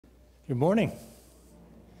Good morning.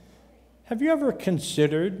 Have you ever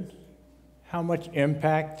considered how much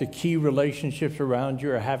impact the key relationships around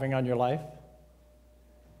you are having on your life?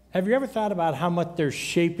 Have you ever thought about how much they're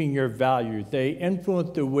shaping your values? They influence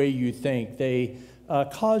the way you think. They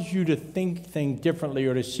cause you to think things differently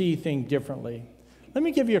or to see things differently. Let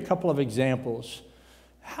me give you a couple of examples.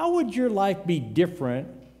 How would your life be different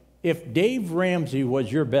if Dave Ramsey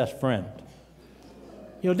was your best friend?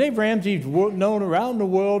 You know, Dave Ramsey's known around the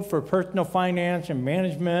world for personal finance and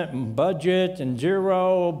management and budget and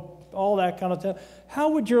zero, all that kind of stuff.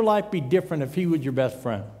 How would your life be different if he was your best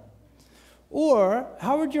friend? Or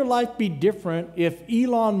how would your life be different if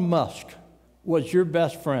Elon Musk was your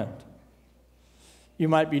best friend? You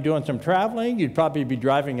might be doing some traveling. You'd probably be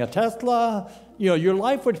driving a Tesla. You know, your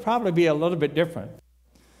life would probably be a little bit different.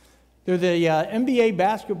 There's a NBA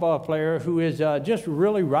basketball player who is just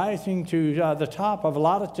really rising to the top of a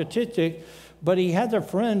lot of statistics, but he has a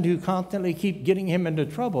friend who constantly keeps getting him into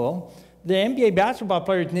trouble. The NBA basketball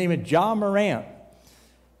player's name is Ja Morant.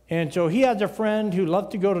 And so he has a friend who loves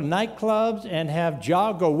to go to nightclubs and have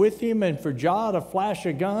Ja go with him and for Ja to flash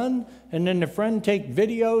a gun, and then the friend take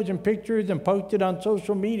videos and pictures and post it on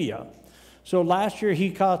social media. So last year he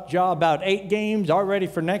cost Ja about 8 games. Already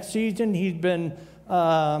for next season he's been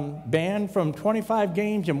banned from 25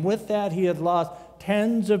 games, and with that he has lost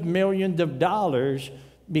tens of millions of dollars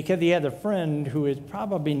because he had a friend who is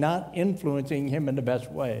probably not influencing him in the best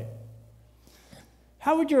way.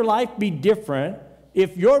 How would your life be different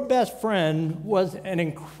if your best friend was an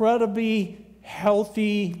incredibly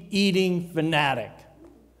healthy eating fanatic?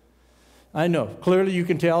 I know, clearly you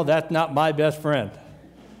can tell that's not my best friend.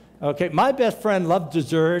 Okay, my best friend loves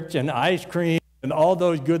desserts and ice cream and all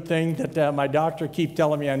those good things that my doctor keeps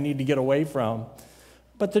telling me I need to get away from.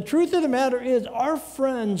 But the truth of the matter is our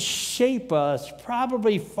friends shape us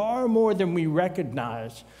probably far more than we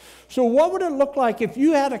recognize. So what would it look like if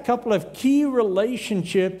you had a couple of key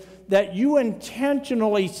relationships that you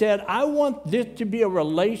intentionally said, I want this to be a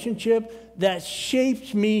relationship that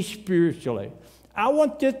shapes me spiritually. I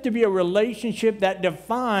want this to be a relationship that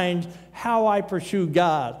defines how I pursue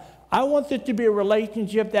God. I want this to be a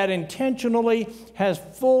relationship that intentionally has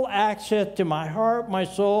full access to my heart, my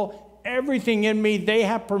soul, everything in me. They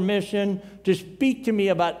have permission to speak to me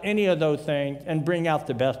about any of those things and bring out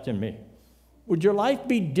the best in me. Would your life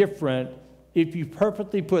be different if you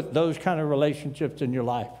purposely put those kind of relationships in your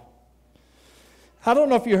life? I don't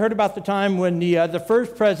know if you heard about the time when the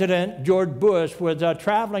first president, George Bush, was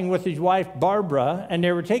traveling with his wife, Barbara, and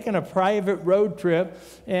they were taking a private road trip,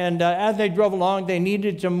 and as they drove along, they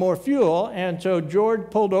needed some more fuel, and so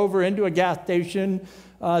George pulled over into a gas station.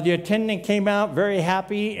 The attendant came out very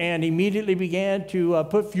happy and immediately began to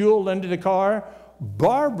put fuel into the car.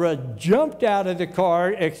 Barbara jumped out of the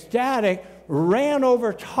car, ecstatic, ran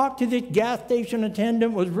over, talked to the gas station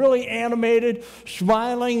attendant, was really animated,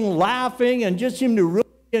 smiling, laughing, and just seemed to really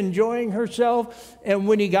enjoying herself. And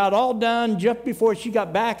when he got all done, just before she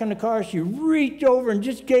got back in the car, she reached over and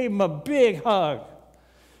just gave him a big hug.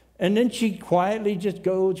 And then she quietly just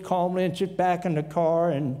goes calmly and sits back in the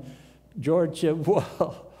car, and George said,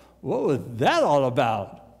 well, what was that all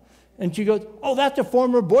about? And she goes, oh, that's a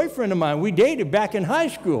former boyfriend of mine. We dated back in high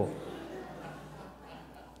school.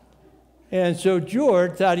 And so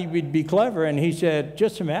George thought he would be clever, and he said,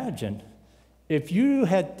 just imagine, if you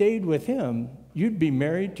had stayed with him, you'd be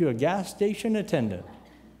married to a gas station attendant.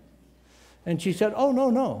 And she said, oh,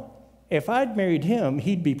 no. If I'd married him,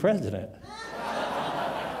 he'd be president.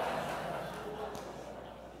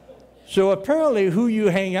 So apparently who you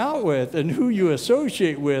hang out with and who you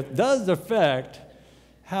associate with does affect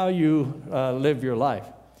how you live your life.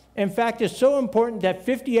 In fact, it's so important that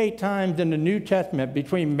 58 times in the New Testament,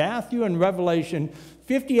 between Matthew and Revelation,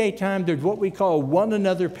 58 times there's what we call one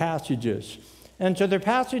another passages. And so they're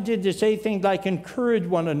passages that say things like encourage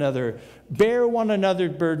one another, bear one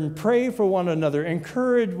another's burden, pray for one another,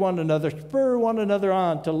 encourage one another, spur one another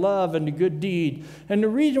on to love and to good deed. And the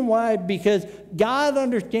reason why, because God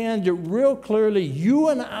understands that real clearly you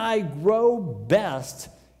and I grow best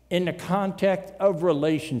in the context of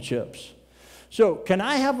relationships. So can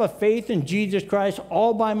I have a faith in Jesus Christ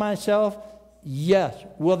all by myself? Yes.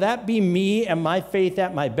 Will that be me and my faith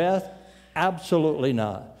at my best? Absolutely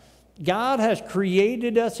not. God has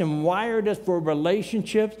created us and wired us for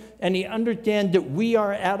relationships, and he understands that we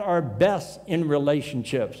are at our best in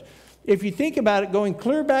relationships. If you think about it, going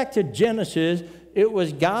clear back to Genesis, it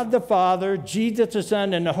was God the Father, Jesus the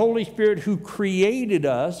Son, and the Holy Spirit who created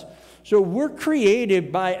us. So we're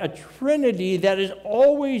created by a Trinity that is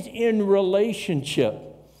always in relationship.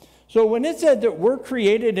 So when it says that we're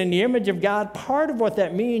created in the image of God, part of what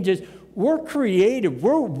that means is we're creative,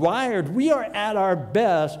 we're wired, we are at our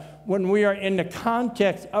best when we are in the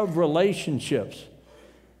context of relationships.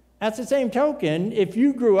 At the same token, if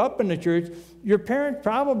you grew up in the church, your parents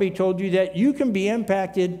probably told you that you can be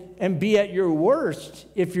impacted and be at your worst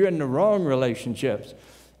if you're in the wrong relationships.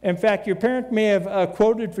 In fact, your parents may have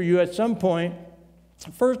quoted for you at some point,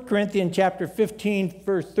 1 Corinthians chapter 15,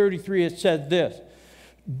 verse 33, it says this,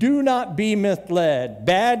 "Do not be misled.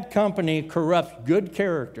 Bad company corrupts good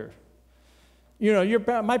character." You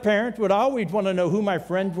know, my parents would always want to know who my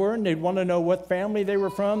friends were, and they'd want to know what family they were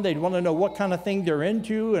from. They'd want to know what kind of thing they're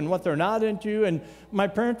into and what they're not into. And my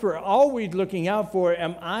parents were always looking out for,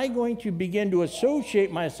 am I going to begin to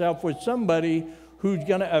associate myself with somebody who's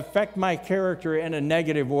going to affect my character in a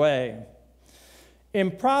negative way? In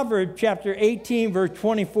Proverbs chapter 18, verse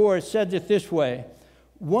 24, it says it this way,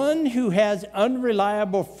 "One who has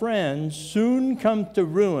unreliable friends soon comes to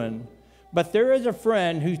ruin, but there is a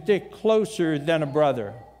friend who sticks closer than a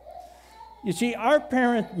brother." You see, our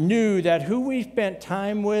parents knew that who we spent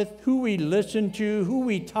time with, who we listened to, who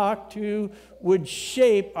we talked to, would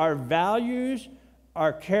shape our values,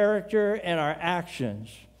 our character, and our actions.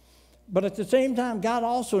 But at the same time, God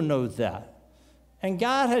also knows that. And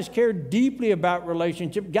God has cared deeply about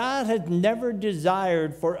relationship. God has never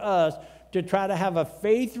desired for us to try to have a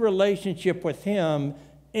faith relationship with Him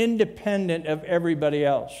independent of everybody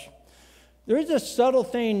else. There is a subtle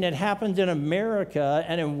thing that happens in America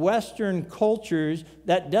and in Western cultures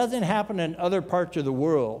that doesn't happen in other parts of the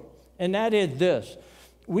world. And that is this.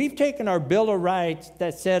 We've taken our Bill of Rights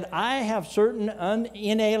that said, I have certain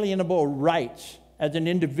inalienable rights as an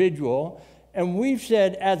individual, and we've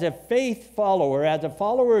said, as a faith follower, as a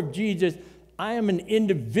follower of Jesus, I am an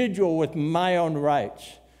individual with my own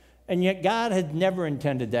rights. And yet God has never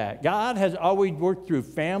intended that. God has always worked through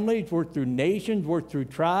families, worked through nations, worked through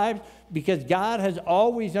tribes, because God has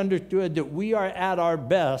always understood that we are at our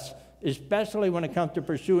best, especially when it comes to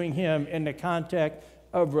pursuing Him in the context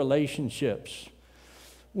of relationships.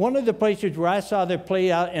 One of the places where I saw that play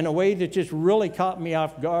out in a way that just really caught me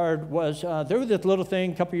off guard was there was this little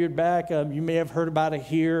thing a couple years back, you may have heard about it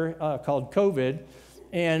here, called COVID.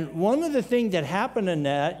 And one of the things that happened in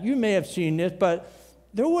that, you may have seen this, but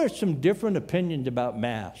there were some different opinions about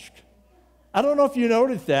masks. I don't know if you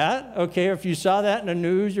noticed that, okay, or if you saw that in the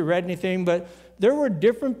news or read anything, but there were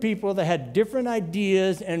different people that had different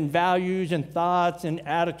ideas and values and thoughts and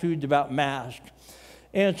attitudes about masks.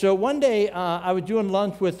 And so one day I was doing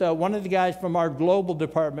lunch with one of the guys from our global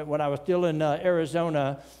department when I was still in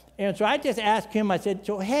Arizona. And so I just asked him, I said,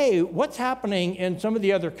 so hey, what's happening in some of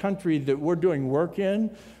the other countries that we're doing work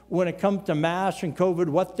in when it comes to masks and COVID,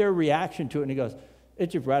 what's their reaction to it? And he goes,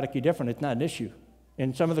 it's just radically different. It's not an issue.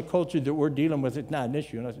 In some of the cultures that we're dealing with, it's not an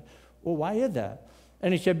issue. And I said, well, why is that?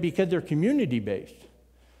 And he said, because they're community-based.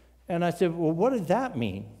 And I said, well, what does that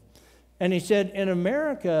mean? And he said, in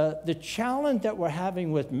America, the challenge that we're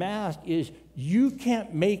having with masks is you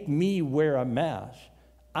can't make me wear a mask.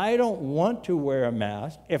 I don't want to wear a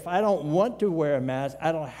mask. If I don't want to wear a mask,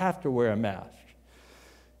 I don't have to wear a mask.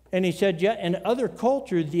 And he said, yeah, in other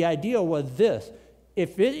cultures, the idea was this.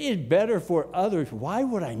 If it is better for others, why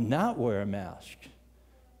would I not wear a mask?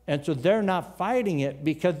 And so they're not fighting it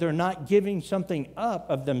because they're not giving something up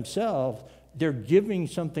of themselves. They're giving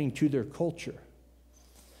something to their culture.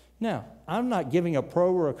 Now, I'm not giving a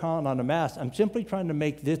pro or a con on a mask. I'm simply trying to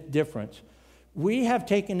make this difference. We have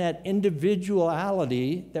taken that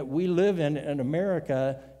individuality that we live in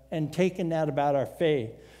America and taken that about our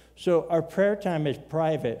faith. So our prayer time is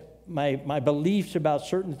private. My beliefs about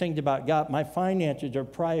certain things about God, my finances are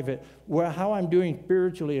private. How I'm doing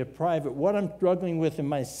spiritually is private. What I'm struggling with in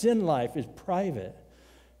my sin life is private.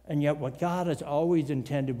 And yet what God has always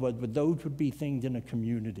intended was those would be things in a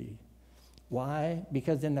community. Why?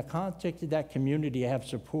 Because in the context of that community, I have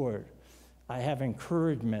support. I have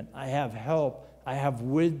encouragement. I have help. I have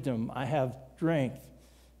wisdom. I have strength.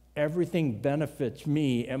 Everything benefits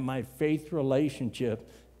me and my faith relationship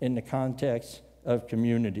in the context of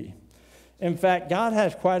community. In fact, God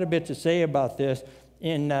has quite a bit to say about this.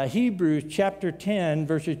 In Hebrews chapter 10,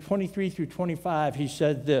 verses 23 through 25, he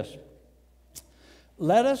says this,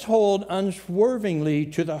 "Let us hold unswervingly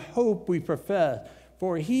to the hope we profess,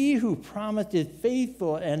 for he who promised is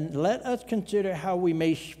faithful, and let us consider how we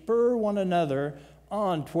may spur one another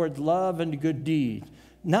on towards love and good deeds,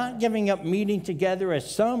 not giving up meeting together as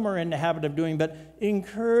some are in the habit of doing, but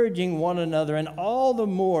encouraging one another, and all the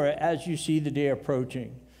more as you see the day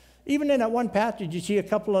approaching." Even in that one passage, you see a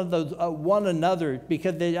couple of those one another,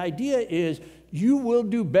 because the idea is you will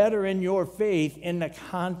do better in your faith in the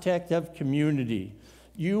context of community.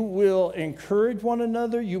 You will encourage one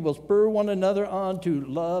another. You will spur one another on to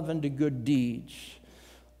love and to good deeds.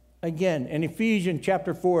 Again, in Ephesians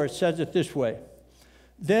chapter 4, it says it this way.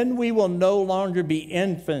 Then we will no longer be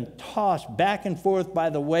infants, tossed back and forth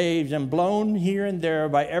by the waves and blown here and there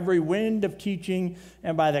by every wind of teaching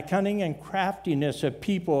and by the cunning and craftiness of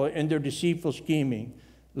people in their deceitful scheming.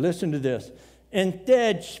 Listen to this.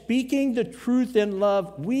 Instead, speaking the truth in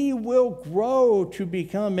love, we will grow to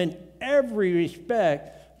become in every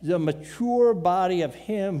respect the mature body of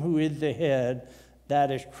him who is the head, that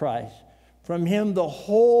is Christ. From him the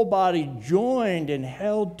whole body, joined and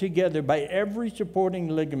held together by every supporting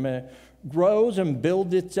ligament, grows and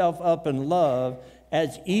builds itself up in love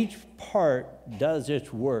as each part does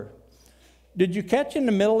its work. Did you catch in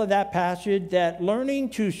the middle of that passage that learning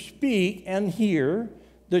to speak and hear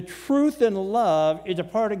the truth in love is a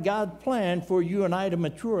part of God's plan for you and I to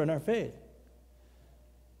mature in our faith?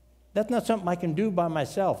 That's not something I can do by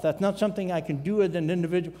myself. That's not something I can do as an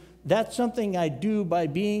individual. That's something I do by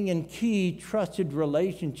being in key, trusted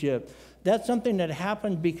relationship. That's something that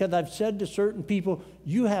happens because I've said to certain people,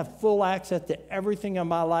 you have full access to everything in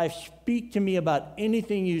my life. Speak to me about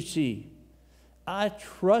anything you see. I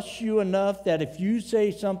trust you enough that if you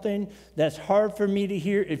say something that's hard for me to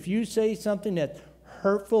hear, if you say something that's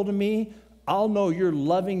hurtful to me, I'll know you're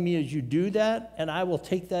loving me as you do that, and I will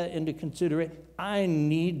take that into consideration. I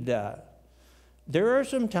need that. There are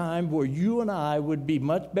some times where you and I would be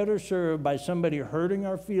much better served by somebody hurting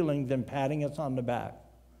our feelings than patting us on the back.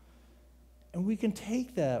 And we can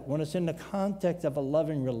take that when it's in the context of a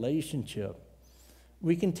loving relationship.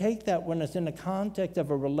 We can take that when it's in the context of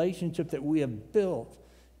a relationship that we have built,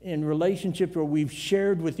 in relationships where we've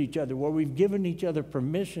shared with each other, where we've given each other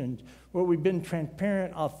permissions, where we've been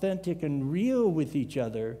transparent, authentic, and real with each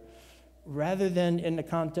other, rather than in the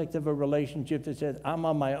context of a relationship that says, I'm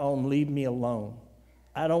on my own, leave me alone.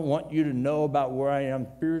 I don't want you to know about where I am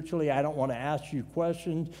spiritually. I don't want to ask you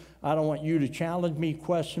questions. I don't want you to challenge me,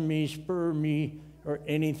 question me, spur me, or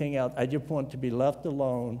anything else. I just want to be left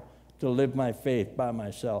alone to live my faith by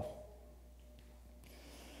myself.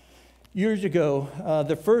 Years ago,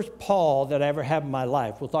 the first Paul that I ever had in my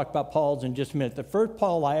life, we'll talk about Pauls in just a minute. The first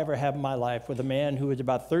Paul I ever had in my life was a man who was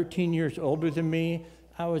about 13 years older than me.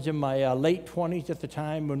 I was in my late 20s at the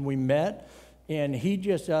time when we met, and he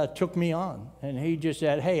just took me on. And he just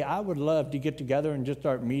said, hey, I would love to get together and just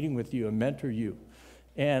start meeting with you and mentor you.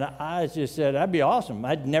 And I just said, that'd be awesome.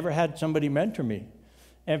 I'd never had somebody mentor me.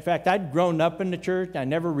 In fact, I'd grown up in the church. I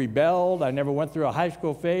never rebelled. I never went through a high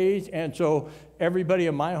school phase. And so everybody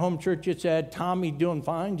in my home church just said, Tommy's doing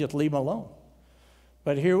fine, just leave him alone.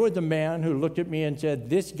 But here was a man who looked at me and said,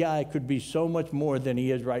 this guy could be so much more than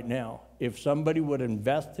he is right now. If somebody would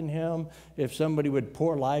invest in him, if somebody would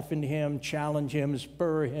pour life into him, challenge him,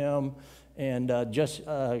 spur him, and just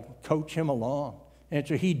coach him along. And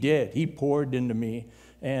so he did. He poured into me.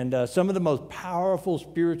 And some of the most powerful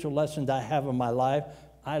spiritual lessons I have in my life,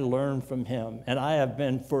 I learned from him. And I have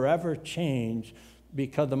been forever changed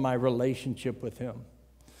because of my relationship with him.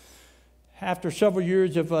 After several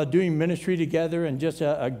years of doing ministry together and just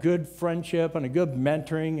a good friendship and a good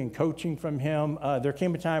mentoring and coaching from him, there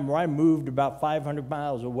came a time where I moved about 500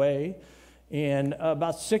 miles away. And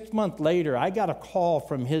about 6 months later, I got a call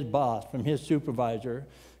from his boss, from his supervisor.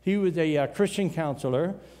 He was a Christian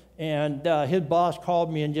counselor, and his boss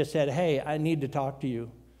called me and just said, hey, I need to talk to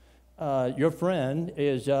you. Your friend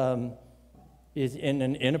is in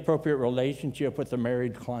an inappropriate relationship with a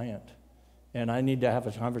married client. And I need to have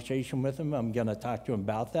a conversation with him. I'm going to talk to him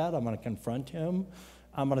about that. I'm going to confront him.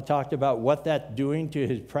 I'm going to talk about what that's doing to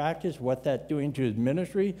his practice, what that's doing to his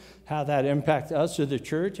ministry, how that impacts us as the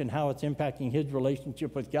church, and how it's impacting his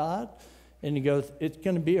relationship with God. And he goes, it's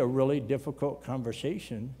going to be a really difficult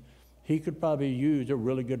conversation. He could probably use a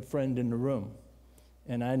really good friend in the room.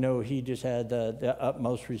 And I know he just had the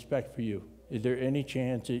utmost respect for you. Is there any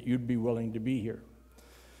chance that you'd be willing to be here?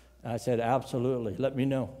 I said, absolutely. Let me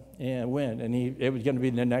know. And when. And it was going to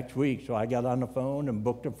be the next week. So I got on the phone and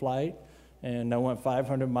booked a flight. And I went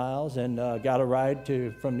 500 miles and got a ride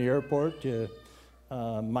from the airport to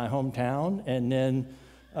my hometown. And then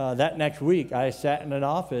that next week, I sat in an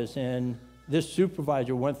office, and this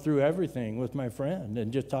supervisor went through everything with my friend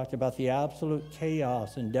and just talked about the absolute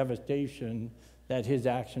chaos and devastation that his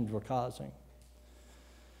actions were causing.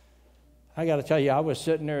 I got to tell you, I was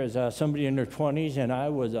sitting there as somebody in their 20s, and I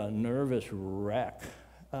was a nervous wreck.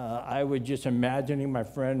 I was just imagining my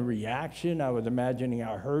friend's reaction. I was imagining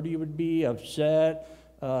how hurt he would be, upset.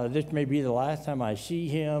 This may be the last time I see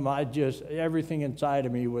him. Everything inside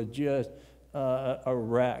of me was just a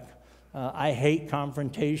wreck. I hate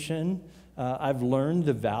confrontation. I've learned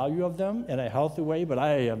the value of them in a healthy way, but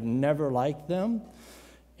I have never liked them.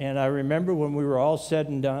 And I remember when we were all said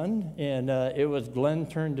and done, and it was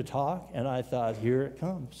Glenn's turn to talk, and I thought, here it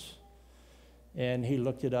comes. And he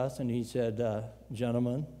looked at us and he said,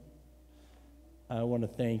 gentlemen, I want to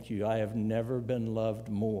thank you. I have never been loved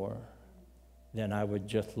more than I was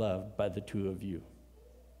just loved by the two of you.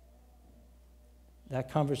 That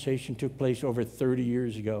conversation took place over 30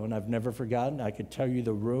 years ago, and I've never forgotten. I could tell you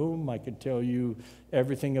the room. I could tell you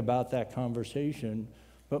everything about that conversation.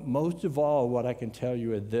 But most of all, what I can tell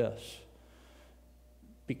you is this.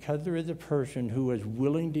 Because there is a person who is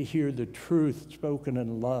willing to hear the truth spoken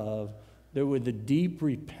in love, there was a deep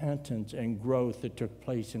repentance and growth that took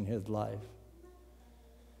place in his life.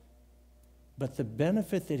 But the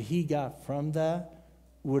benefit that he got from that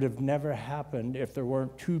would have never happened if there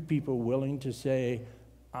weren't two people willing to say,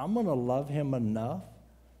 I'm going to love him enough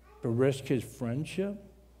to risk his friendship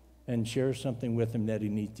and share something with him that he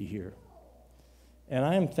needs to hear. And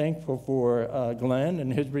I am thankful for Glenn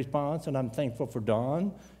and his response, and I'm thankful for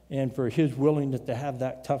Don and for his willingness to have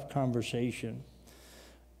that tough conversation.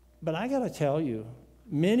 But I got to tell you,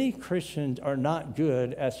 many Christians are not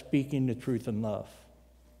good at speaking the truth in love.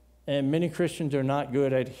 And many Christians are not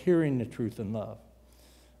good at hearing the truth in love.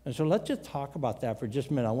 And so let's just talk about that for just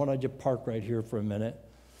a minute. I want to just park right here for a minute.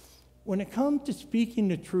 When it comes to speaking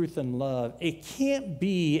the truth in love, it can't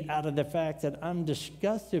be out of the fact that I'm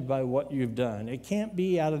disgusted by what you've done. It can't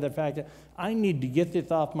be out of the fact that I need to get this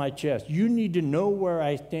off my chest. You need to know where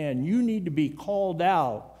I stand. You need to be called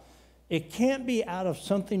out. It can't be out of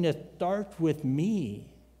something that starts with me.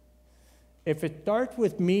 If it starts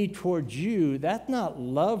with me towards you, that's not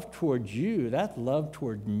love towards you. That's love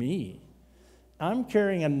toward me. I'm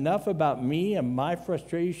caring enough about me and my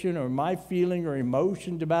frustration or my feeling or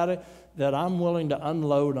emotions about it that I'm willing to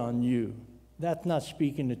unload on you. That's not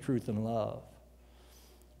speaking the truth in love.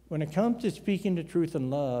 When it comes to speaking the truth in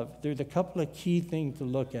love, there's a couple of key things to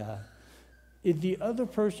look at. Is the other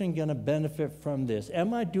person going to benefit from this?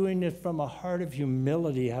 Am I doing this from a heart of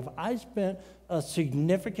humility? Have I spent a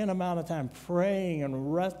significant amount of time praying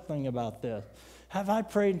and wrestling about this? Have I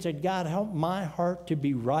prayed and said, God, help my heart to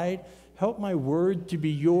be right? Help my word to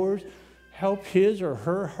be yours. Help his or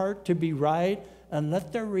her heart to be right. And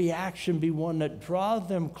let their reaction be one that draws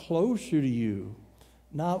them closer to you,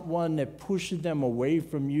 not one that pushes them away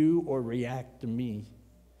from you or react to me.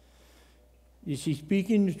 You see,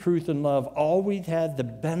 speaking the truth in love always had the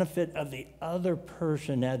benefit of the other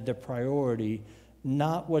person as the priority,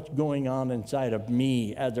 not what's going on inside of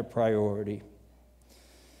me as a priority.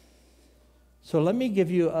 So let me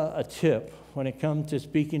give you a tip when it comes to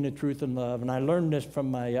speaking the truth in love, and I learned this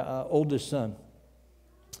from my oldest son.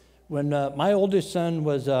 When my oldest son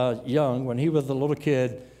was young, when he was a little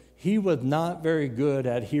kid, he was not very good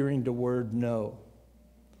at hearing the word no.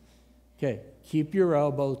 Okay, keep your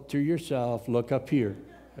elbow to yourself, look up here,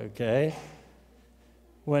 okay?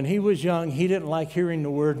 When he was young, he didn't like hearing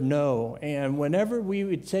the word no, and whenever we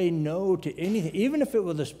would say no to anything, even if it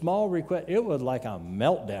was a small request, it was like a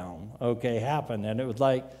meltdown, okay, happen, and it was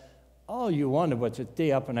like, all you wanted was to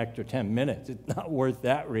stay up an extra 10 minutes. It's not worth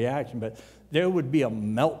that reaction, but there would be a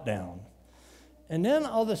meltdown. And then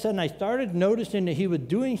all of a sudden I started noticing that he was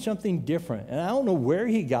doing something different. And I don't know where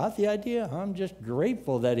he got the idea. I'm just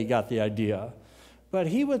grateful that he got the idea. But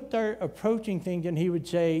he would start approaching things and he would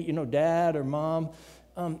say, you know, Dad or Mom,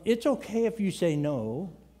 it's okay if you say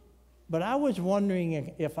no, but I was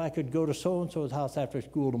wondering if I could go to so-and-so's house after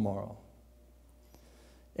school tomorrow.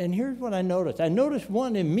 And here's what I noticed. I noticed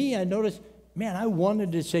one in me, I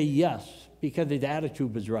wanted to say yes because his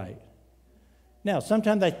attitude was right. Now,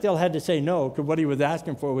 sometimes I still had to say no because what he was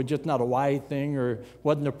asking for was just not a wise thing or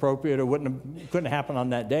wasn't appropriate or couldn't happen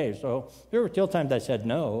on that day. So there were still times I said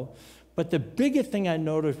no. But the biggest thing I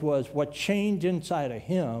noticed was what changed inside of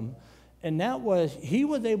him, and that was he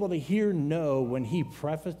was able to hear no when he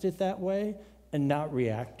prefaced it that way and not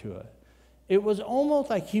react to it. It was almost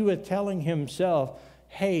like he was telling himself,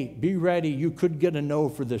 hey, be ready, you could get a no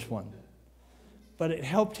for this one. But it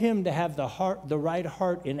helped him to have the right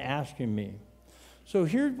heart in asking me. So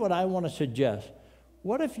here's what I want to suggest.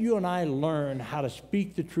 What if you and I learn how to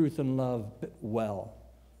speak the truth in love well?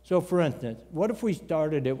 So for instance, what if we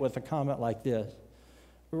started it with a comment like this?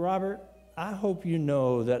 Robert, I hope you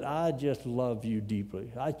know that I just love you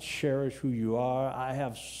deeply. I cherish who you are. I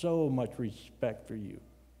have so much respect for you.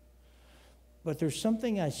 But there's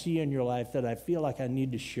something I see in your life that I feel like I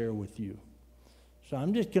need to share with you. So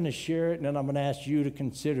I'm just going to share it, and then I'm going to ask you to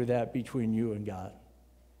consider that between you and God.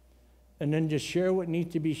 And then just share what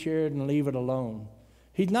needs to be shared and leave it alone.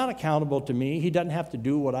 He's not accountable to me. He doesn't have to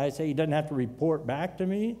do what I say. He doesn't have to report back to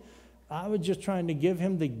me. I was just trying to give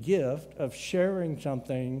him the gift of sharing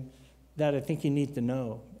something that I think he needs to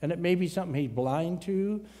know. And it may be something he's blind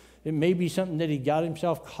to. It may be something that he got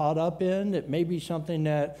himself caught up in. It may be something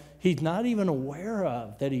that he's not even aware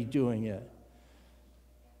of that he's doing it.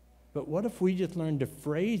 But what if we just learned to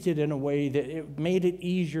phrase it in a way that it made it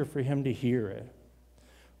easier for him to hear it?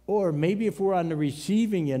 Or maybe if we're on the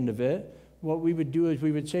receiving end of it, what we would do is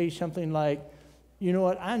we would say something like, you know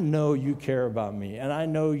what, I know you care about me, and I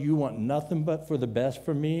know you want nothing but for the best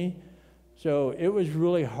for me. So it was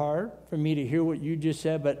really hard for me to hear what you just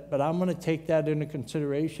said, but I'm going to take that into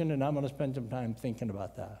consideration, and I'm going to spend some time thinking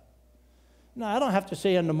about that. Now, I don't have to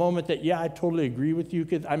say in the moment that, yeah, I totally agree with you,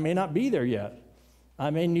 because I may not be there yet. I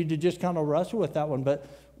may need to just kind of wrestle with that one. But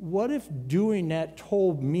what if doing that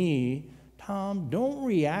told me, Tom, don't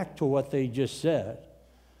react to what they just said.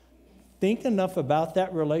 Think enough about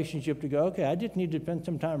that relationship to go, okay, I just need to spend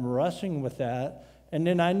some time wrestling with that, and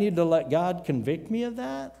then I need to let God convict me of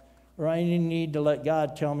that, or I need to let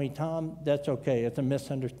God tell me, Tom, that's okay, it's a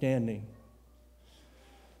misunderstanding.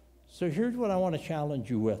 So here's what I want to challenge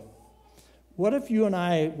you with. What if you and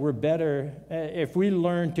I were better if we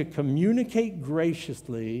learned to communicate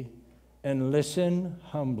graciously and listen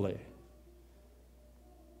humbly?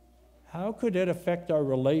 How could it affect our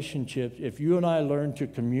relationships if you and I learn to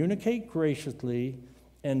communicate graciously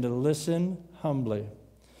and to listen humbly?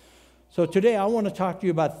 So today I want to talk to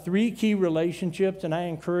you about 3 key relationships, and I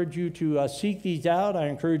encourage you to seek these out. I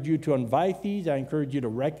encourage you to invite these. I encourage you to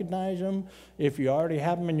recognize them if you already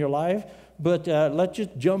have them in your life. But let's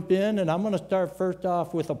just jump in, and I'm going to start first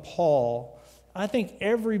off with a Paul. I think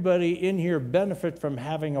everybody in here benefits from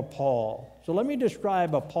having a Paul. So let me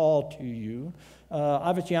describe a Paul to you.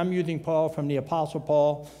 Obviously, I'm using Paul from the Apostle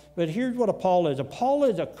Paul, but here's what a Paul is. A Paul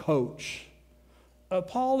is a coach. A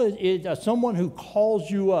Paul is someone who calls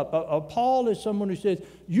you up. A Paul is someone who says,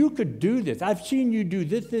 you could do this. I've seen you do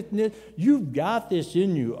this, this, and this. You've got this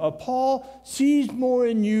in you. A Paul sees more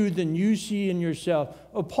in you than you see in yourself.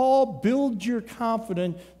 A Paul builds your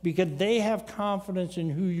confidence because they have confidence in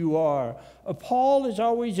who you are. A Paul is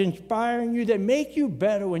always inspiring you. They make you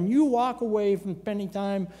better. When you walk away from spending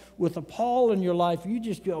time with a Paul in your life, you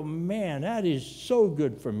just go, man, that is so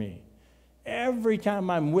good for me. Every time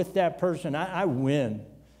I'm with that person, I win.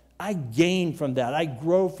 I gain from that. I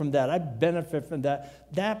grow from that. I benefit from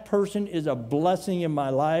that. That person is a blessing in my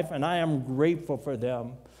life, and I am grateful for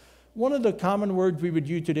them. One of the common words we would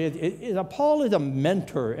use today is Paul is a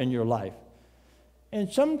mentor in your life.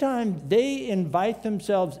 And sometimes they invite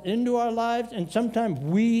themselves into our lives, and sometimes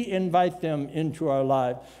we invite them into our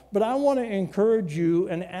lives. But I want to encourage you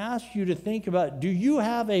and ask you to think about, do you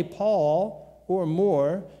have a Paul or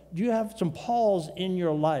more? Do you have some Pauls in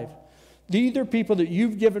your life? These are people that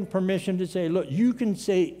you've given permission to say, look, you can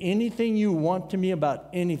say anything you want to me about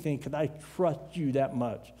anything because I trust you that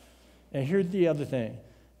much. And here's the other thing.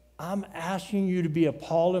 I'm asking you to be a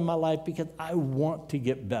Paul in my life because I want to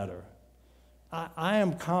get better. I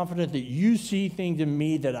am confident that you see things in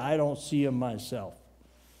me that I don't see in myself.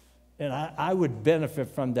 And I would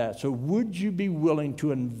benefit from that. So would you be willing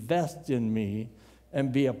to invest in me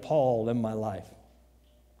and be a Paul in my life?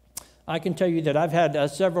 I can tell you that I've had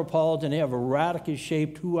several Pauls, and they have radically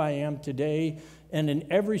shaped who I am today. And in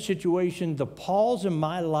every situation, the Pauls in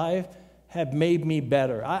my life have made me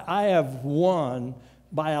better. I have won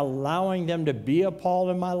by allowing them to be a Paul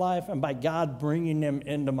in my life and by God bringing them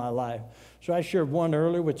into my life. So I shared one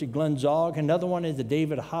earlier, which is Glenn Zog. Another one is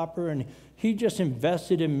David Hopper, and he just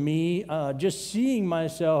invested in me, just seeing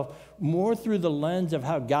myself more through the lens of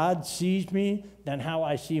how God sees me than how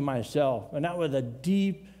I see myself. And that was a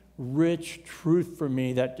deep, rich truth for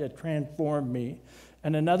me that transformed me.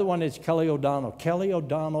 And another one is Kelly O'Donnell. Kelly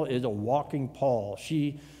O'Donnell is a walking Paul.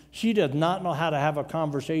 She does not know how to have a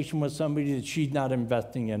conversation with somebody that she's not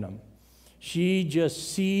investing in them. She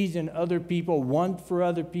just sees in other people, wants for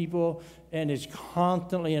other people, and is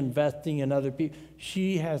constantly investing in other people.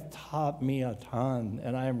 She has taught me a ton,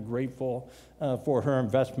 and I am grateful for her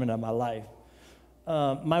investment in my life.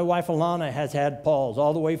 My wife, Alana, has had Pauls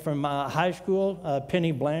all the way from high school.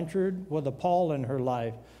 Penny Blanchard with a Paul in her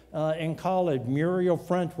life. In college, Muriel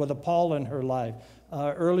French with a Paul in her life.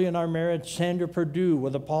 Early in our marriage, Sandra Perdue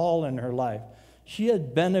with a Paul in her life. She has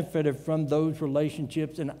benefited from those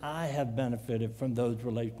relationships, and I have benefited from those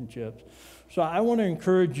relationships. So I want to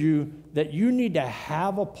encourage you that you need to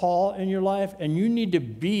have a Paul in your life, and you need to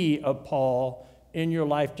be a Paul in your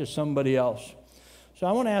life to somebody else. So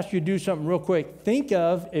I want to ask you to do something real quick. Think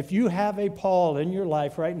of, if you have a Paul in your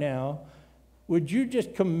life right now, would you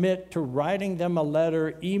just commit to writing them a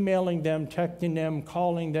letter, emailing them, texting them,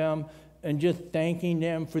 calling them, and just thanking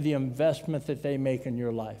them for the investment that they make in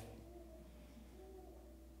your life?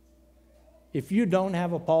 If you don't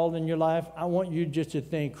have a Paul in your life, I want you just to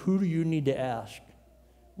think, who do you need to ask?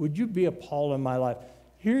 Would you be a Paul in my life?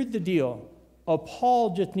 Here's the deal. A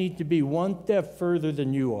Paul just needs to be one step further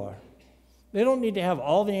than you are. They don't need to have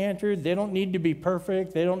all the answers. They don't need to be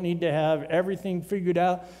perfect. They don't need to have everything figured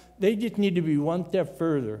out. They just need to be one step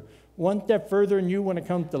further. One step further than you when it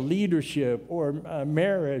comes to leadership or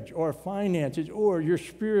marriage or finances or your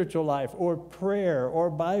spiritual life or prayer or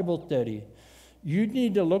Bible study. You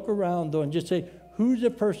need to look around, though, and just say, who's the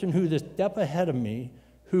person who's a step ahead of me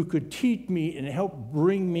who could teach me and help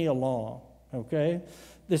bring me along, okay?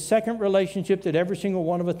 The second relationship that every single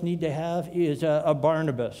one of us need to have is a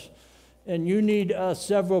Barnabas. And you need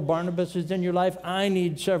several Barnabases in your life. I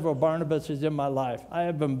need several Barnabases in my life. I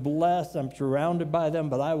have been blessed. I'm surrounded by them,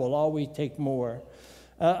 but I will always take more.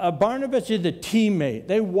 A Barnabas is a teammate.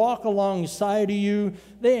 They walk alongside of you.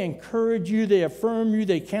 They encourage you. They affirm you.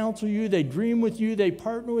 They counsel you. They dream with you. They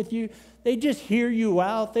partner with you. They just hear you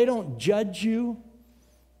out. They don't judge you.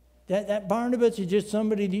 That Barnabas is just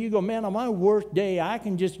somebody that you go, man, on my worst day, I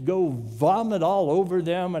can just go vomit all over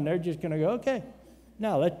them, and they're just going to go, okay,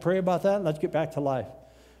 now let's pray about that. Let's get back to life.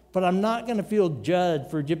 But I'm not going to feel judged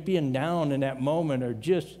for just being down in that moment or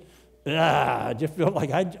just feel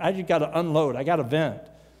like I just got to unload. I got to vent.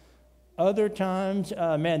 Other times,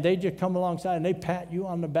 man, they just come alongside and they pat you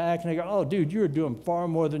on the back and they go, oh, dude, you're doing far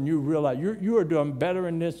more than you realize. You are doing better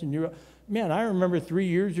in this than you. Man, I remember 3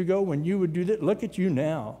 years ago when you would do that. Look at you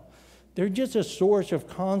now. They're just a source of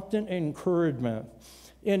constant encouragement.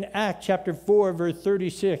 In Acts chapter 4, verse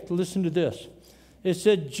 36, listen to this. It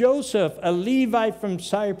said, Joseph, a Levite from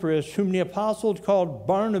Cyprus, whom the apostles called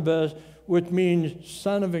Barnabas, which means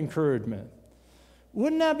son of encouragement.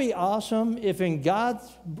 Wouldn't that be awesome if in God's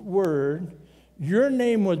word, your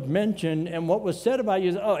name was mentioned and what was said about you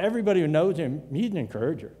is, oh, everybody who knows him, he's an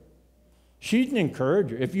encourager. She's an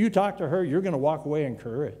encourager. If you talk to her, you're going to walk away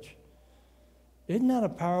encouraged. Isn't that a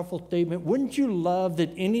powerful statement? Wouldn't you love that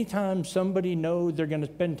anytime somebody knows they're going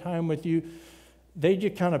to spend time with you, they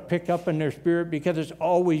just kind of pick up in their spirit because it's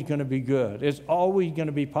always going to be good. It's always going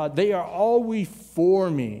to be positive. They are always for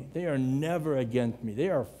me. They are never against me. They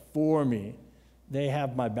are for me. They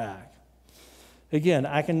have my back. Again,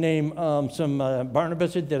 I can name some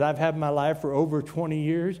Barnabases that I've had in my life for over 20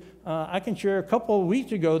 years. I can share a couple of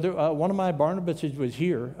weeks ago, one of my Barnabases was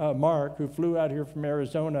here, Mark, who flew out here from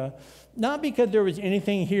Arizona. Not because there was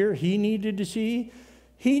anything here he needed to see.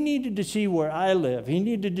 He needed to see where I live. He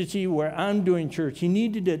needed to see where I'm doing church. He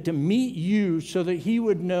needed to meet you so that he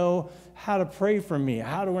would know how to pray for me,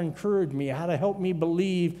 how to encourage me, how to help me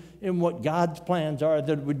believe in what God's plans are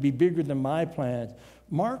that would be bigger than my plans.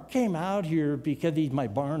 Mark came out here because he's my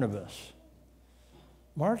Barnabas.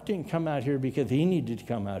 Mark didn't come out here because he needed to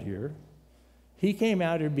come out here. He came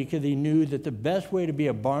out here because he knew that the best way to be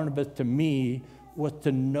a Barnabas to me was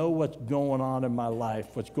to know what's going on in my life,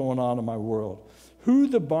 what's going on in my world.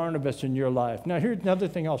 Who's the Barnabas in your life? Now, here's another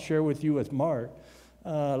thing I'll share with you with Mark.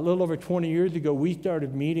 A little over 20 years ago, we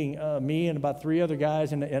started meeting, me and about 3 other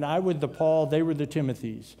guys, and I was the Paul, they were the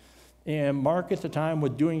Timothys. And Mark at the time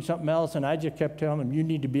was doing something else, and I just kept telling him, you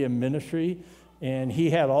need to be in ministry. And he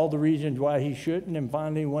had all the reasons why he shouldn't. And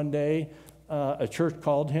finally, one day, a church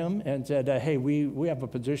called him and said, hey, we have a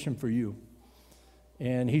position for you.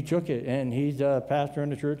 And he took it, and he's a pastor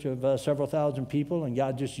in a church of several thousand people, and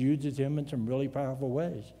God just uses him in some really powerful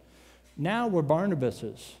ways. Now we're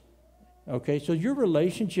Barnabases. Okay, so your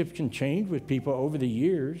relationships can change with people over the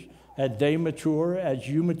years as they mature, as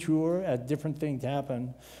you mature, as different things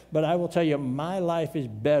happen. But I will tell you, my life is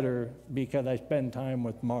better because I spend time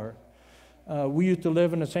with Mark. We used to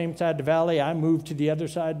live in the same side of the valley. I moved to the other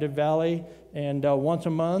side of the valley, and once a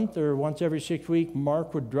month or once every 6 weeks,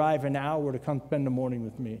 Mark would drive an hour to come spend the morning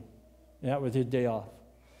with me. And that was his day off.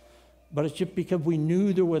 But it's just because we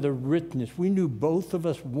knew there was a richness. We knew both of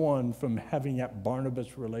us won from having that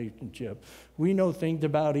Barnabas relationship. We know things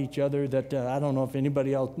about each other that I don't know if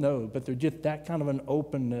anybody else knows, but there's just that kind of an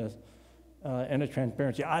openness and a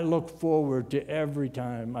transparency. I look forward to every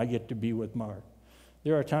time I get to be with Mark.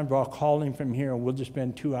 There are times where I'll call him from here and we'll just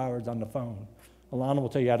spend 2 hours on the phone. Alana will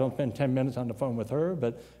tell you I don't spend 10 minutes on the phone with her,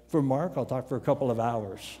 but for Mark, I'll talk for a couple of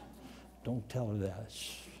hours. Don't tell her that.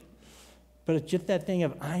 But it's just that thing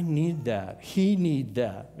of, I need that. He needs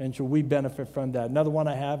that. And so we benefit from that. Another one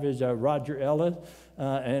I have is Roger Ellis.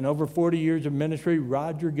 And over 40 years of ministry,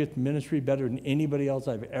 Roger gets ministry better than anybody else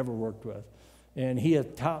I've ever worked with. And he has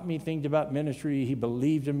taught me things about ministry. He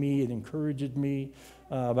believes in me. It encourages me.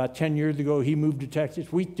 About 10 years ago, he moved to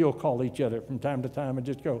Texas. We still call each other from time to time and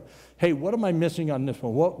just go, hey, what am I missing on this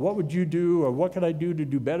one? What would you do, or what could I do to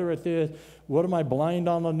do better at this? What am I blind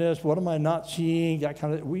on this? What am I not seeing? That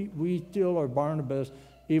kind of. We still are Barnabas,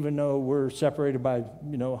 even though we're separated by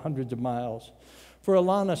hundreds of miles. For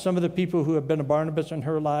Alana, some of the people who have been a Barnabas in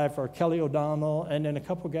her life are Kelly O'Donnell, and then a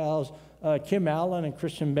couple gals, Kim Allen and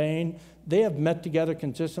Kristen Bain. They have met together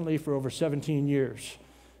consistently for over 17 years.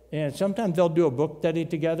 And sometimes they'll do a book study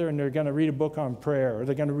together, and they're going to read a book on prayer, or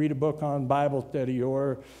they're going to read a book on Bible study,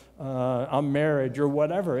 or on marriage, or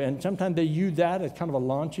whatever. And sometimes they use that as kind of a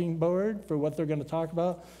launching board for what they're going to talk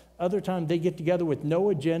about. Other times they get together with no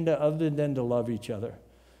agenda other than to love each other.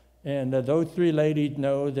 And those three ladies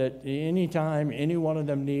know that anytime any one of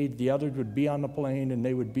them needs, the others would be on the plane and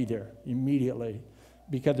they would be there immediately,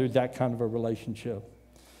 because there's that kind of a relationship.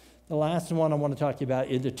 The last one I want to talk to you about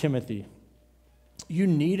is a Timothy. You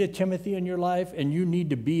need a Timothy in your life, and you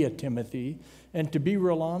need to be a Timothy. And to be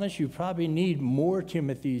real honest, you probably need more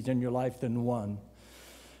Timothys in your life than one.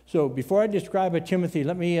 So before I describe a Timothy,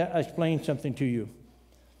 let me explain something to you.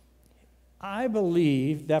 I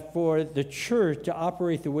believe that for the church to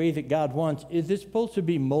operate the way that God wants, it's supposed to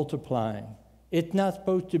be multiplying. It's not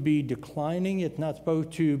supposed to be declining. It's not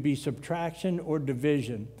supposed to be subtraction or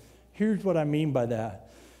division. Here's what I mean by that.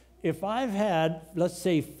 If I've had, let's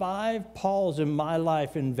say, 5 Pauls in my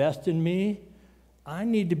life invest in me, I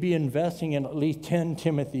need to be investing in at least 10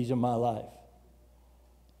 Timothys in my life.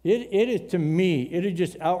 It is, to me, it is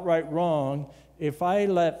just outright wrong if I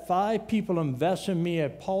let 5 people invest in me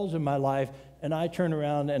at Paul's in my life and I turn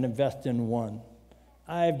around and invest in one.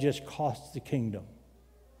 I've just cost the kingdom.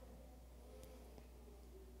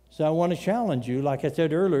 So I want to challenge you, like I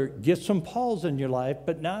said earlier, get some Pauls in your life,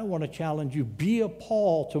 but now I want to challenge you, be a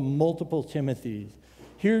Paul to multiple Timothys.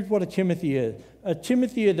 Here's what a Timothy is. A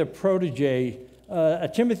Timothy is a protege.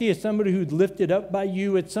 A Timothy is somebody who's lifted up by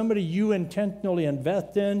you. It's somebody you intentionally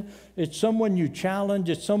invest in. It's someone you challenge.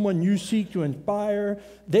 It's someone you seek to inspire.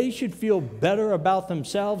 They should feel better about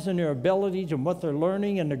themselves and their abilities and what they're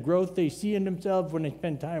learning and the growth they see in themselves when they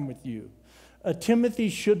spend time with you. A Timothy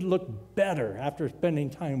should look better after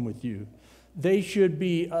spending time with you. They should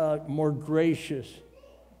be more gracious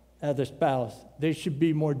as a spouse. They should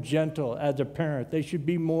be more gentle as a parent. They should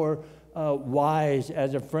be more wise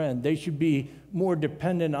as a friend. They should be more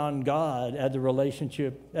dependent on God as a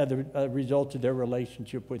relationship, as a result of their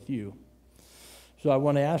relationship with you. So I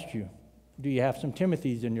want to ask you, do you have some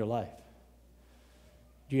Timothys in your life?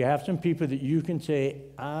 Do you have some people that you can say,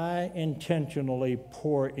 I intentionally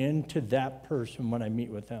pour into that person when I meet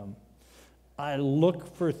with them? I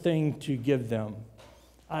look for things to give them.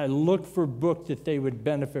 I look for books that they would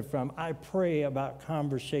benefit from. I pray about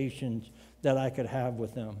conversations that I could have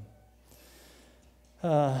with them.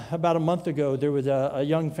 About a month ago, there was a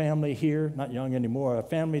young family here, not young anymore, a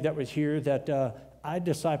family that was here that I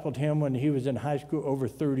discipled him when he was in high school over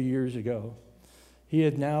 30 years ago. He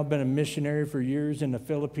has now been a missionary for years in the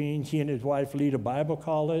Philippines. He and his wife lead a Bible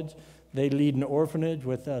college. They lead an orphanage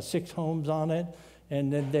with 6 homes on it.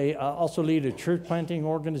 And then they also lead a church planting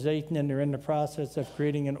organization, and they're in the process of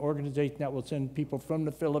creating an organization that will send people from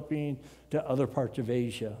the Philippines to other parts of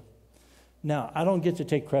Asia. Now, I don't get to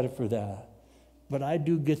take credit for that, but I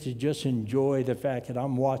do get to just enjoy the fact that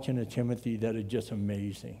I'm watching a Timothy that is just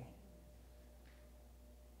amazing.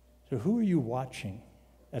 So who are you watching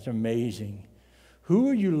that's amazing? Who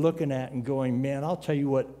are you looking at and going, man, I'll tell you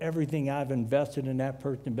what, everything I've invested in that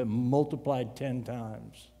person has been multiplied 10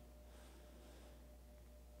 times?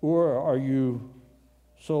 Or are you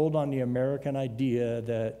sold on the American idea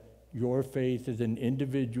that your faith is an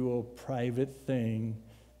individual, private thing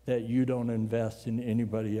that you don't invest in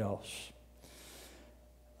anybody else?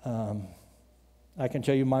 I can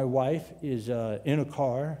tell you my wife is in a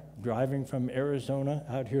car driving from Arizona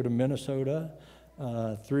out here to Minnesota,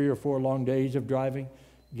 3 or 4 long days of driving.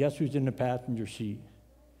 Guess who's in the passenger seat?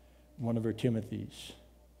 One of her Timothys.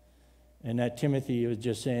 And that Timothy was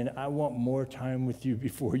just saying, I want more time with you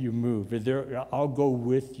before you move. I'll go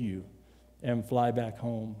with you and fly back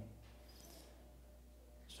home.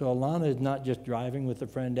 So Alana is not just driving with a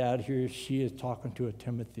friend out here. She is talking to a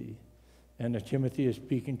Timothy. And a Timothy is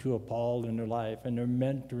speaking to a Paul in their life. And they're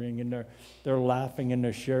mentoring, and they're laughing, and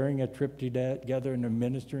they're sharing a trip together, and they're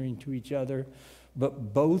ministering to each other.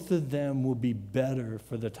 But both of them will be better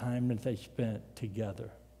for the time that they spent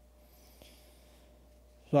together.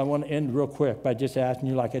 So I want to end real quick by just asking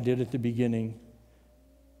you, like I did at the beginning,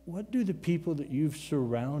 what do the people that you've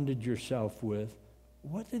surrounded yourself with,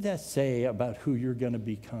 what did that say about who you're going to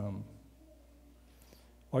become?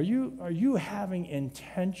 Are you having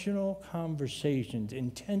intentional conversations,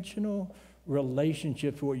 intentional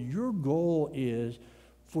relationships where your goal is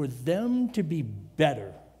for them to be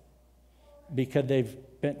better because they've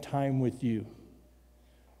spent time with you?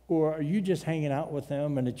 Or are you just hanging out with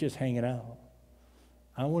them and it's just hanging out?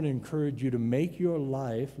 I want to encourage you to make your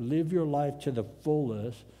life, live your life to the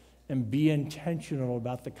fullest, and be intentional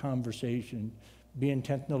about the conversation. Be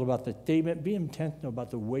intentional about the statement. Be intentional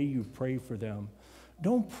about the way you pray for them.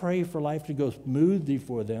 Don't pray for life to go smoothly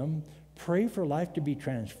for them. Pray for life to be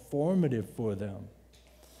transformative for them.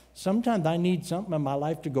 Sometimes I need something in my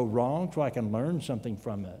life to go wrong so I can learn something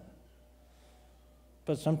from it.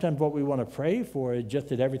 But sometimes what we want to pray for is just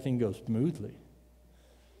that everything goes smoothly.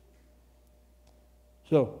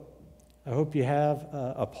 So I hope you have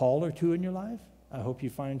a Paul or two in your life. I hope you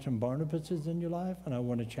find some Barnabases in your life, and I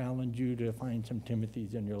want to challenge you to find some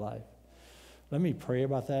Timothys in your life. Let me pray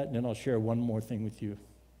about that, and then I'll share one more thing with you.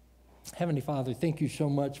 Heavenly Father, thank you so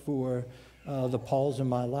much for the Pauls in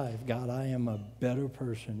my life. God, I am a better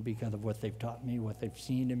person because of what they've taught me, what they've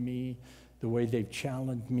seen in me, the way they've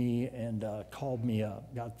challenged me and called me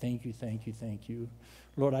up. God, thank you, thank you, thank you.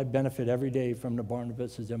 Lord, I benefit every day from the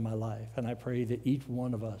Barnabases in my life, and I pray that each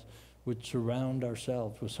one of us would surround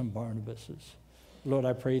ourselves with some Barnabases. Lord,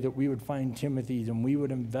 I pray that we would find Timothys and we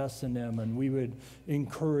would invest in them and we would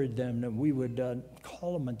encourage them and we would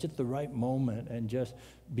call them at just the right moment and just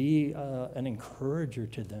be an encourager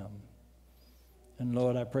to them. And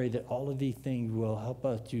Lord, I pray that all of these things will help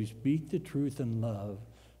us to speak the truth in love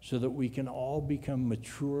so that we can all become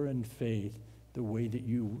mature in faith the way that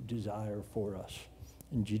you desire for us.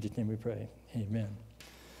 In Jesus' name we pray. Amen.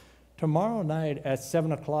 Tomorrow night at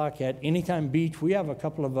 7 o'clock at Anytime Beach, we have a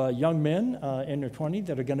couple of young men in their 20s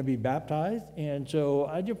that are going to be baptized. And so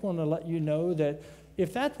I just want to let you know that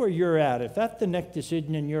if that's where you're at, if that's the next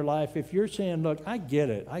decision in your life, if you're saying, look, I get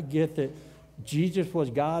it. I get that Jesus was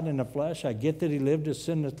God in the flesh. I get that he lived a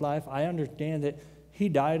sinless life. I understand that he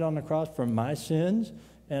died on the cross for my sins.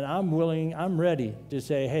 And I'm ready to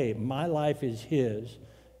say, hey, my life is his.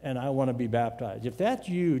 And I want to be baptized. If that's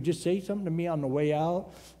you, just say something to me on the way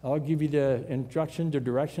out. I'll give you the instructions or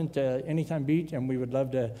directions to Anytime Beach, and we would love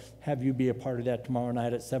to have you be a part of that tomorrow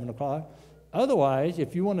night at 7 o'clock. Otherwise,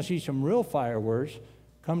 if you want to see some real fireworks,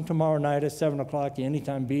 come tomorrow night at 7 o'clock to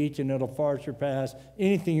Anytime Beach, and it'll far surpass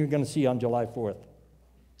anything you're going to see on July 4th.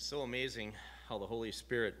 So amazing how the Holy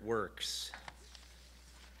Spirit works.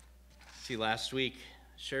 See, last week,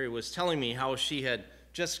 Sherry was telling me how she had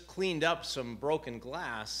just cleaned up some broken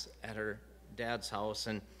glass at her dad's house.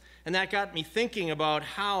 And that got me thinking about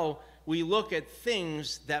how we look at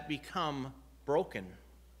things that become broken.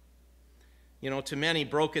 You know, to many,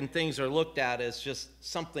 broken things are looked at as just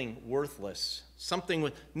something worthless, something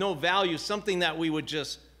with no value, something that we would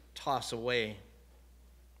just toss away.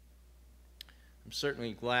 I'm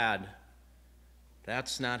certainly glad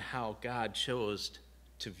that's not how God chose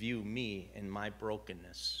to view me and my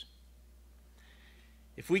brokenness.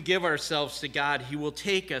 If we give ourselves to God, he will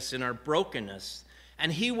take us in our brokenness,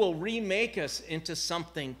 and he will remake us into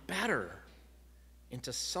something better,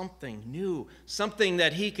 into something new, something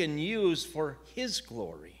that he can use for his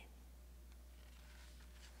glory.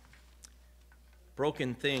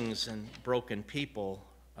 Broken things and broken people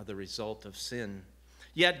are the result of sin.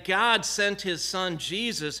 Yet God sent his son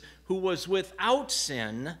Jesus, who was without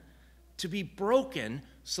sin, to be broken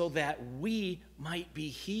so that we might be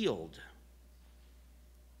healed.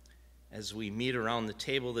 As we meet around the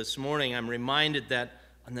table this morning, I'm reminded that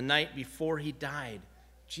on the night before he died,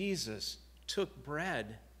 Jesus took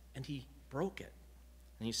bread and he broke it.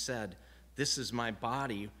 And he said, "This is my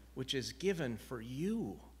body, which is given for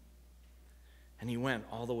you." And he went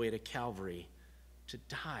all the way to Calvary to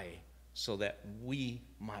die so that we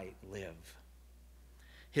might live.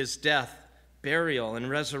 His death, burial, and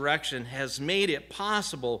resurrection has made it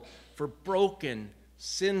possible for broken,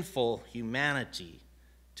 sinful humanity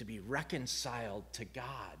to be reconciled to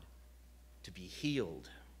God, to be healed.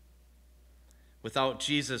 Without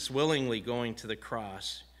Jesus willingly going to the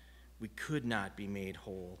cross, we could not be made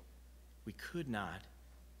whole. We could not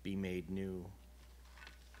be made new.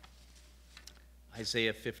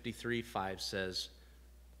 Isaiah 53:5 says,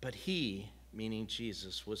 "But he," meaning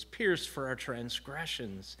Jesus, "was pierced for our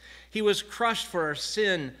transgressions. He was crushed for our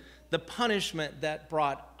sin. The punishment that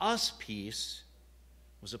brought us peace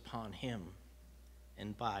was upon him.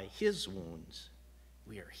 And by his wounds,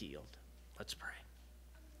 we are healed." Let's pray.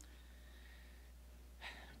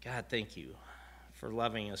 God, thank you for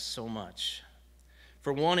loving us so much,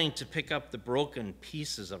 for wanting to pick up the broken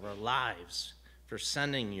pieces of our lives, for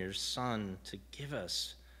sending your Son to give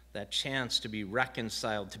us that chance to be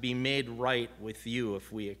reconciled, to be made right with you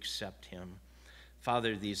if we accept him.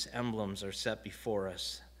 Father, these emblems are set before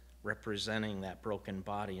us, representing that broken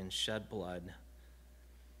body and shed blood.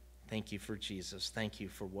 Thank you for Jesus. Thank you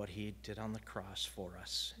for what he did on the cross for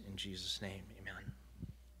us. In Jesus' name, amen.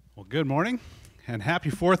 Well, good morning and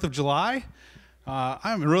happy 4th of July.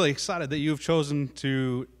 I'm really excited that you've chosen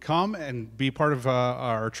to come and be part of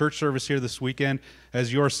our church service here this weekend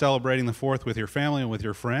as you're celebrating the 4th with your family and with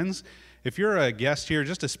your friends. If you're a guest here,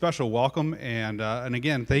 just a special welcome, and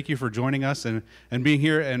again, thank you for joining us and being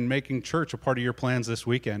here and making church a part of your plans this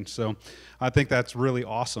weekend. So I think that's really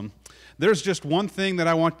awesome. There's just one thing that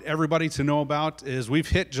I want everybody to know about is we've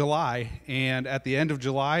hit July, and at the end of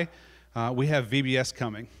July, we have VBS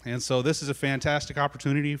coming. And so this is a fantastic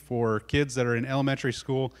opportunity for kids that are in elementary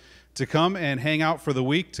school to come and hang out for the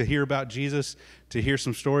week, to hear about Jesus, to hear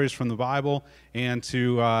some stories from the Bible, and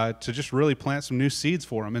to just really plant some new seeds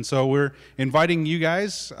for them. And so we're inviting you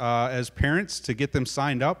guys as parents to get them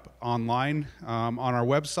signed up online on our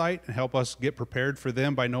website and help us get prepared for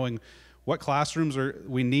them by knowing what classrooms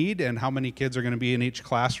we need and how many kids are going to be in each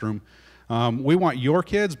classroom. We want your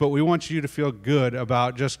kids, but we want you to feel good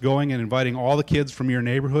about just going and inviting all the kids from your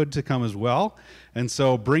neighborhood to come as well. And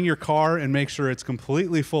so bring your car and make sure it's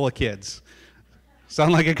completely full of kids.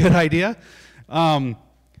 Sound like a good idea? And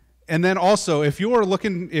then also, if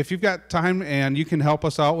you've got time and you can help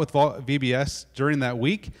us out with VBS during that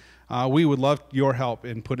week, we would love your help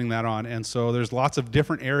in putting that on. And so there's lots of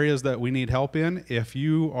different areas that we need help in. If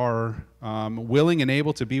you are willing and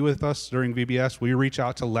able to be with us during VBS, we reach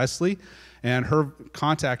out to Leslie, and her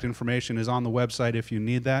contact information is on the website if you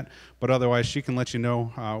need that. But otherwise, she can let you know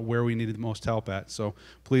where we need the most help at. So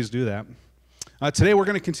please do that. Today, we're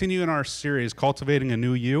going to continue in our series, Cultivating a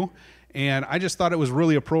New You. And I just thought it was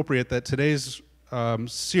really appropriate that today's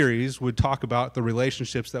series would talk about the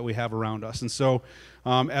relationships that we have around us. And so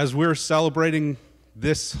as we're celebrating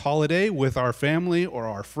this holiday with our family or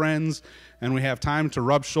our friends, and we have time to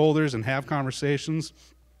rub shoulders and have conversations,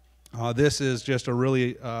 this is just a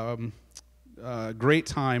really great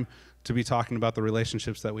time to be talking about the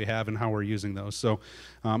relationships that we have and how we're using those. So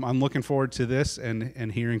I'm looking forward to this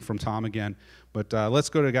and hearing from Tom again. But let's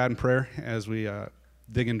go to God in prayer as we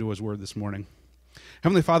dig into his word this morning.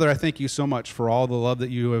 Heavenly Father, I thank you so much for all the love that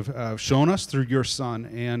you have shown us through your Son.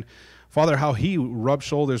 And Father, how he rubbed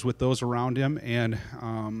shoulders with those around him and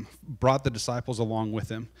brought the disciples along with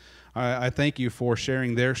him. I thank you for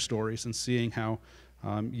sharing their stories and seeing how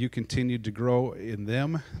you continued to grow in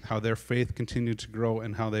them, how their faith continued to grow,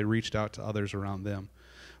 and how they reached out to others around them.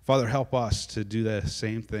 Father, help us to do the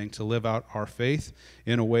same thing, to live out our faith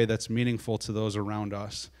in a way that's meaningful to those around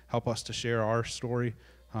us. Help us to share our story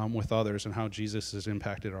with others and how Jesus has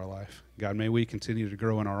impacted our life. God, may we continue to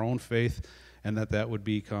grow in our own faith, and that would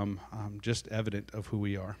become just evident of who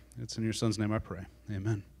we are. It's in your Son's name I pray.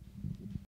 Amen.